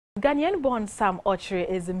Ghanaian-born Sam Okyere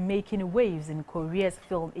is making waves in Korea's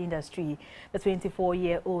film industry. The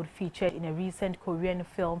 24-year-old featured in a recent Korean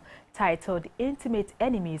film titled Intimate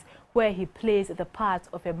Enemies, where he plays the part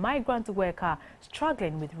of a migrant worker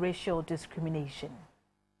struggling with racial discrimination.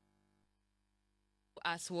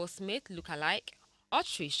 As Will Smith look-alike,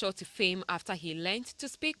 Okyere shot to fame after he learned to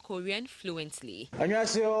speak Korean fluently.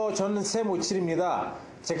 안녕하세요. 저는 샘 오칠입니다.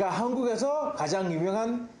 제가 한국에서 가장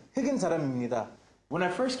유명한 흑인 사람입니다. When I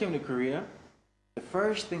first came to Korea, the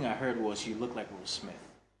first thing I heard was you look like Will Smith.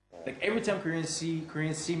 Like every time Koreans see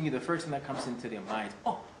me, the first thing that comes into their minds,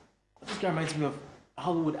 oh, this guy reminds me of a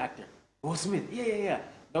Hollywood actor, Will Smith. Yeah.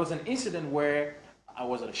 There was an incident where I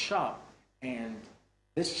was at a shop and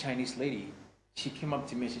this Chinese lady, she came up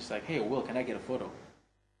to me and she's like, hey, Will, can I get a photo?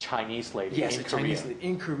 Chinese lady yes, in a Korea. Chinese lady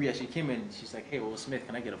in Korea. She came in, she's like, hey, Will Smith,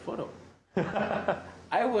 can I get a photo?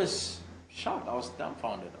 I was shocked. I was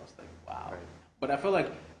dumbfounded. I was like, wow. Right. But I feel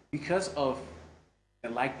like because of the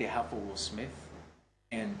like they have for Will Smith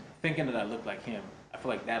and thinking that I look like him, I feel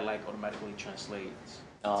like that like automatically translates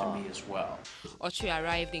to me as well. Okyere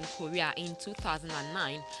arrived in Korea in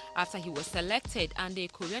 2009 after he was selected under a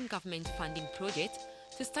Korean government funding project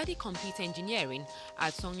to study computer engineering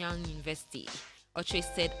at Songyang University. Okyere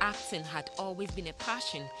said acting had always been a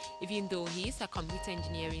passion, even though he is a computer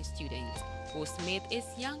engineering student. Will Smith is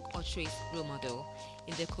young Okyere's role model.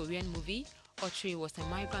 In the Korean movie, Okyere was a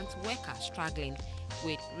migrant worker struggling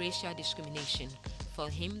with racial discrimination. For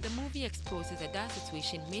him, the movie exposes a dire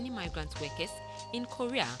situation many migrant workers in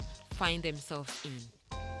Korea find themselves in.